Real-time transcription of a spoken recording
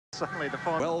Suddenly the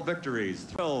phone. 12 victories,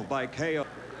 12 by KO.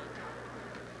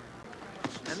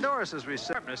 And Norris's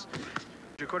receptiveness,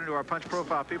 according to our punch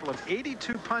profile people, of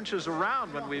 82 punches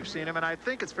around when we've seen him, and I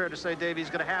think it's fair to say, Dave, he's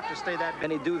going to have to stay that.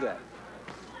 Can he do that?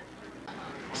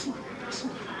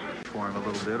 For him a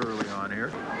little bit early on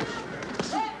here.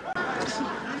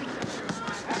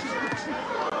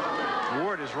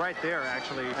 Ward is right there,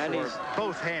 actually, and for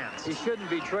both hands. He shouldn't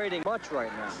be trading much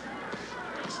right now.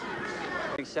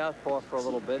 Southpaw for a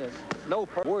little bit.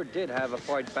 Ward did have a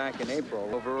fight back in April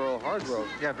over Earl Hargrove.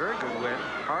 Yeah, very good win.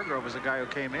 Hargrove was a guy who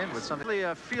came in with something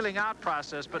a feeling out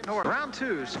process, but Norris. Round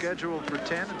 2 scheduled for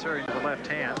 10 and turning to the left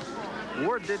hand.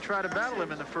 Ward did try to battle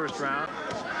him in the first round.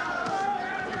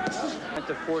 Went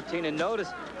to 14, and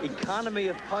notice economy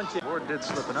of punches. Ward did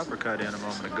slip an uppercut in a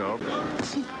moment ago.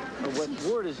 What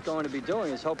Ward is going to be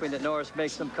doing is hoping that Norris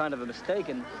makes some kind of a mistake,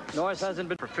 and Norris hasn't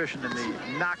been proficient in the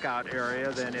knockout area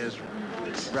than is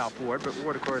Ralph Ward, but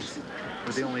Ward, of course,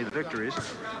 with the only victories.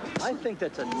 I think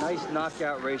that's a nice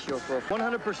knockout ratio for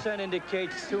 100%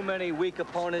 indicates too many weak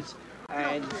opponents,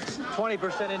 and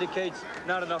 20% indicates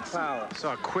not enough power.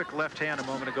 Saw a quick left hand a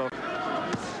moment ago.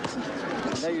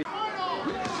 There you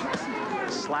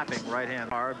slapping right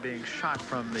hand are being shot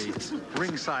from the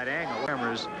ringside angle.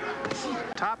 Cameras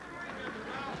top,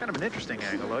 kind of an interesting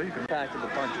angle though. You can impact of the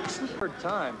punch. Third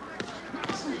time.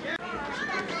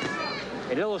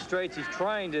 It illustrates he's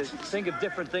trying to think of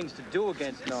different things to do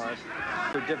against Norris.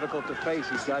 They're difficult to face.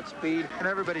 He's got speed. And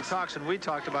everybody talks, and we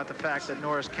talked about the fact that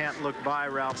Norris can't look by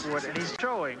Ralph Ward, and he's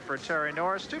showing for Terry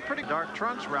Norris. Two pretty dark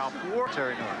trunks, Ralph Ward,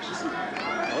 Terry Norris.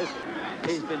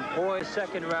 He's been poised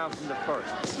second round from the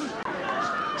first.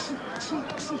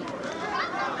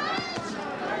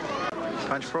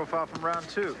 Punch profile from round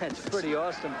 2. It's pretty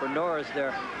awesome for Norris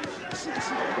there.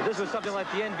 If this was something like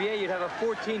the NBA, you'd have a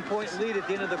 14-point lead at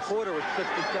the end of the quarter with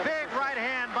 67. Big right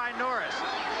hand by Norris.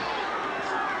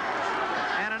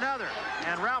 And another.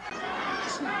 And Ralph.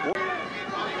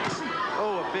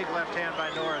 Oh, a big left hand by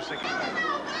Norris.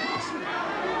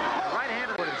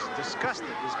 Right-handed is disgusted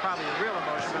is probably the real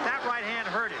emotion, but that right hand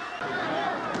hurt him.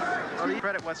 Well,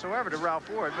 credit whatsoever to Ralph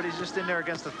Ward, but he's just in there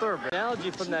against the third. Analogy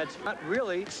from that, not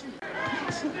really.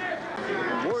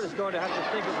 Ward is going to have to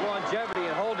think of longevity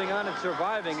and holding on and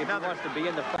surviving if he wants to be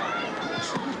in the fight.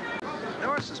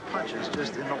 Norris's punches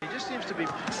just, he just seems to be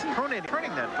turning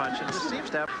that punch and just seems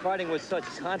to have. Fighting with such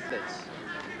confidence.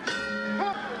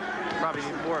 Probably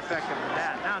even more effective than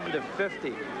that. Now to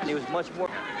 50, and he was much more.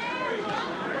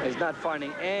 He's not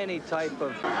finding any type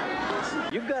of.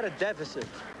 You've got a deficit.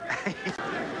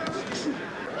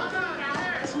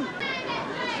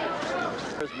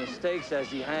 Mistakes as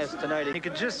he has tonight. You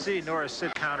can just see Norris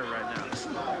sit counter right now.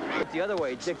 But the other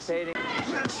way, dictating.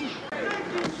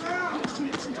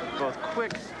 Both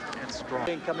quick and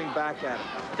strong. Coming back at him.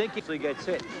 Thinking he gets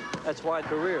hit. That's why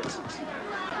career.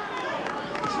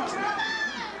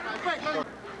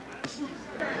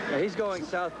 Yeah, he's going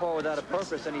southpaw without a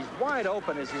purpose, and he's wide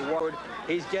open as he walks.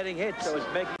 He's getting hit, so it's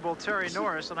making. Well, Terry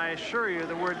Norris, and I assure you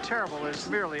the word terrible is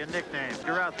merely a nickname.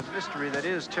 You're out the mystery that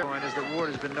is terrible, and is that Ward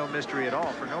has been no mystery at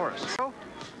all for Norris. So,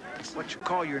 what you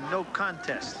call your no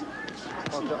contest.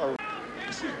 Big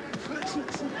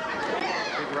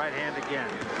right hand again.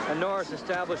 And Norris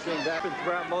establishing that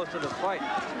throughout most of the fight.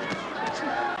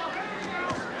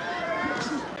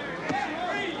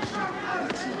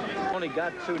 Only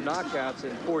got 2 knockouts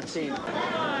in 14.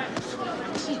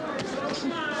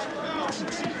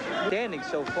 Standing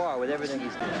so far with everything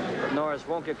he's done. But Norris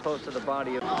won't get close to the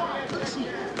body of. This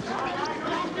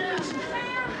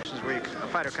is where a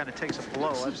fighter kind of takes a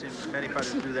blow. I've seen many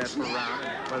fighters do that for a round.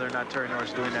 And whether or not Terry Norris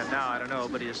is doing that now, I don't know,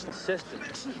 but he is consistent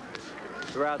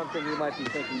throughout. Something you might be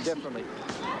thinking differently.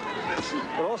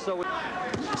 But also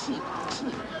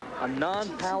a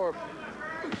non-power.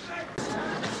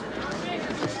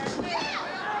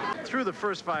 Through the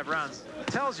first 5 rounds,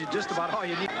 tells you just about all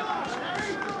you need.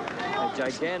 A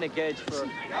gigantic edge for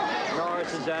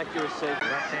Norris's accuracy.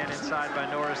 Left hand inside by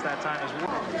Norris that time as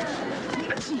well.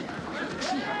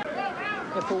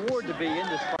 And for Ward to be in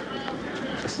this fight.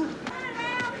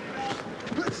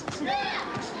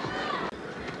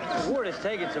 Ward has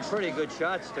taken some pretty good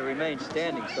shots to remain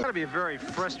standing. So. It's got to be a very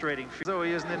frustrating. Though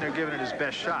he isn't in there giving it his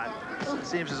best shot, it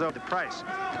seems as though the price.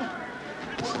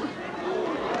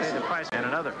 Pay the price and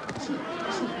another.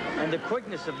 And the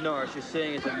quickness of Norris you're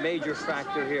seeing is a major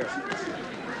factor here.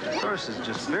 Norris is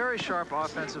just very sharp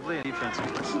offensively and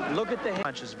defensively. Look at the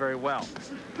punches very well.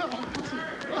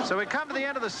 So we come to the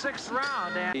end of the 6th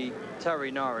round. And the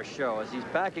Terry Norris show as he's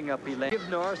backing up. He gives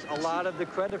Norris a lot of the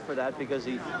credit for that because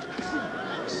he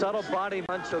subtle body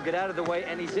punch. He'll get out of the way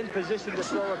and he's in position to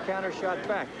throw a counter shot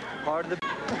back. Part of the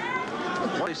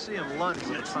Why see him lunge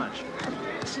with a punch?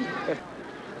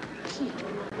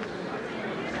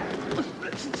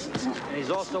 And he's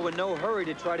also in no hurry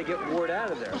to try to get Ward out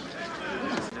of there.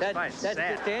 That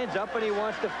stands up and he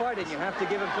wants to fight, and you have to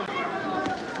give him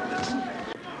some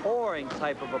pouring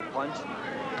type of a punch.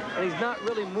 And he's not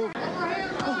really moving.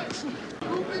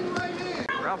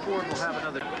 Ralph Ward will have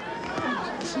another. In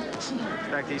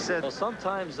fact, he said, Well,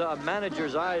 sometimes a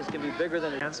manager's eyes can be bigger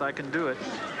than hence I can do it.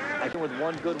 I can with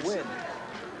one good win.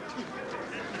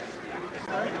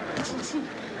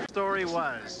 Story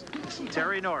was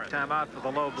Terry Norris time out for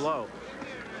the low blow.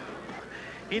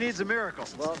 He needs a miracle.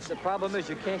 Well, the problem is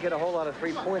you can't get a whole lot of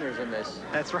three-pointers in this.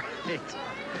 That's right.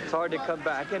 It's hard to come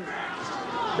back, and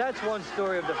that's one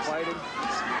story of the fighting.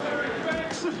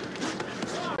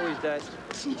 Always that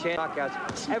chance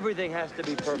knockouts. Everything has to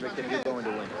be perfect if you're going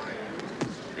to win.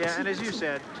 Yeah, and as you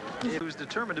said, he was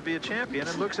determined to be a champion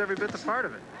and looks every bit the part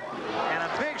of it. And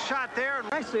a big shot there.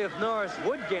 Actually, if Norris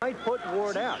would get, might put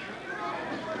Ward out.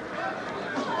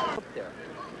 Up there.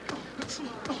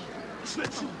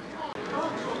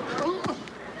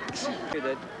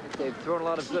 That they've thrown a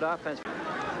lot of good offense.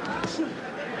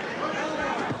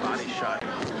 Body shot.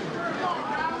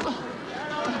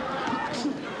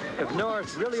 If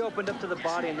Norris really opened up to the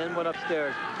body and then went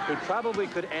upstairs, he probably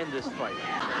could end this fight.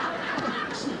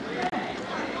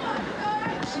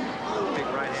 Big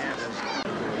right hand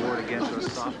as Ward against a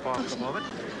softball for the moment.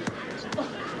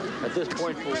 At this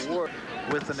point for Ward.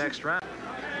 With the next round.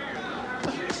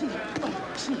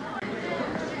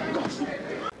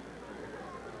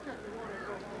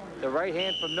 The right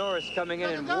hand from Norris coming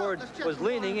in, and Ward was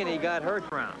leaning, and he got hurt.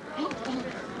 Round.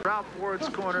 Ralph Ward's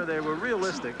corner, they were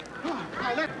realistic.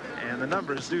 And the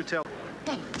numbers do tell.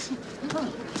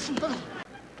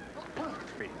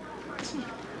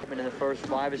 In the first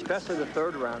 5, especially the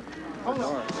third round for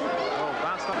Norris. Oh,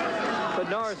 bounced off. But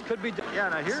Norris could be. Yeah,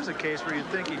 now here's a case where you'd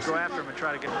think he'd go after him and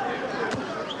try to get.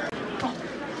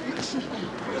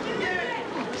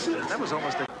 That was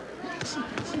almost a.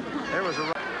 There was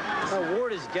a.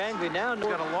 Ward is gangly now. He's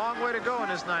got a long way to go in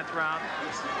this 9th round.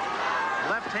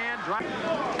 Left hand drop.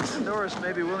 Norris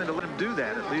may be willing to let him do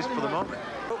that, at least for the moment.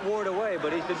 Put Ward away,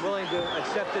 but he's been willing to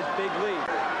accept this big lead.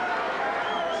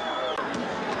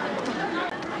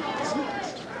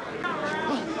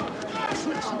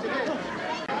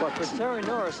 But for Terry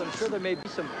Norris, I'm sure there may be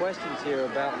some questions here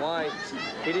about why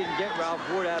he didn't get Ralph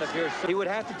Ward out of here. He would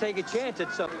have to take a chance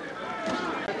at something.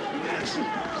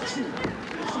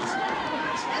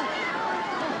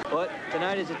 But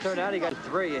tonight, as it turned out, he got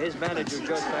 3. His manager,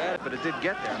 Joe Sayada. But it did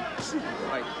get there.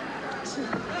 Right.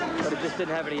 But it just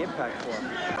didn't have any impact for him.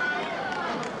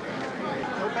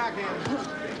 No backhand.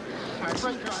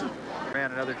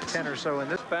 Ran another 10 or so in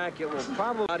this. Back, it will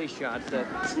probably body shots that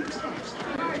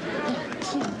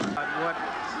What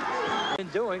been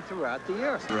doing throughout the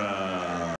year.